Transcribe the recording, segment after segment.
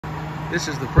This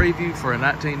is the preview for a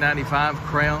 1995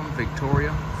 Crown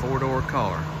Victoria four-door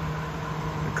car.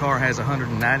 The car has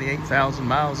 198,000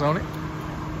 miles on it.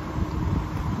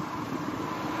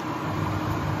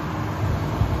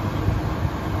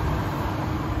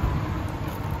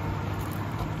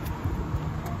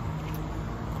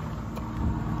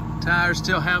 Tires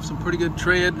still have some pretty good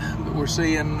tread, but we're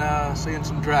seeing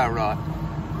some dry rot.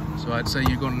 So I'd say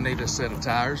you're going to need a set of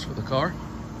tires for the car.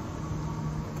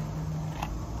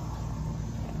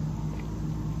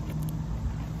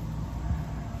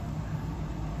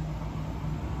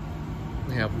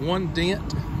 We have one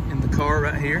dent in the car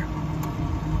right here.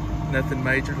 Nothing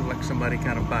major, like somebody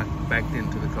kind of backed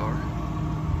into the car.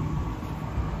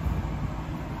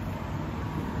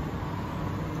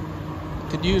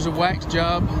 Could use a wax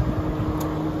job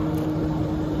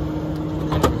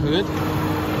under the hood.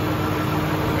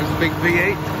 There's a big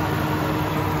V8.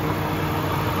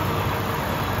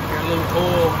 Got a little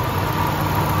oil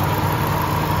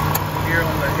here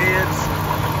on the heads.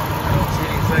 I don't see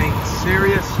anything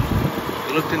serious.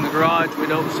 We looked in the garage, we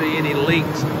don't see any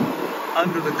leaks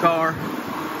under the car. It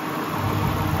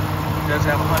does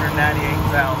have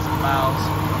 198,000 miles.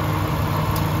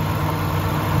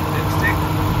 Dipstick.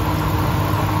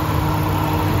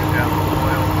 Get down the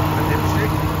oil on the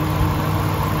dipstick.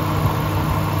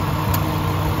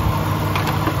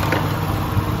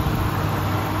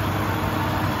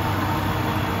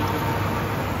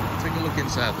 Take a look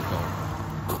inside the car.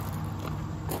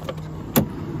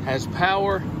 Has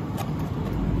power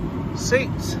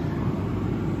seats,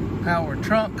 power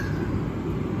trunk,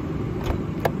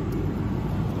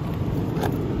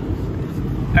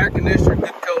 air conditioner,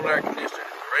 good cold air conditioner.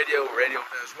 Radio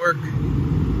does work.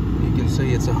 You can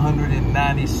see it's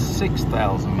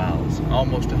 196,000 miles,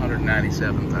 almost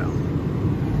 197,000.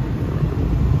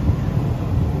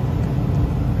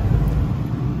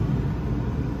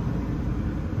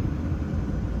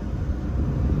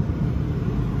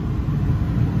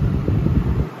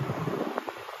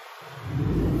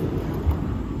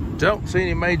 Don't see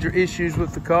any major issues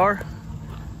with the car,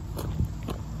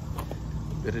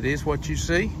 but it is what you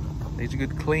see. Needs a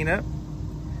good cleanup.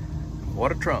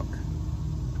 What a trunk.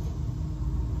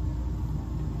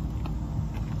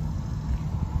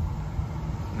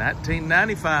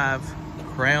 1995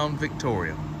 Crown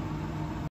Victoria.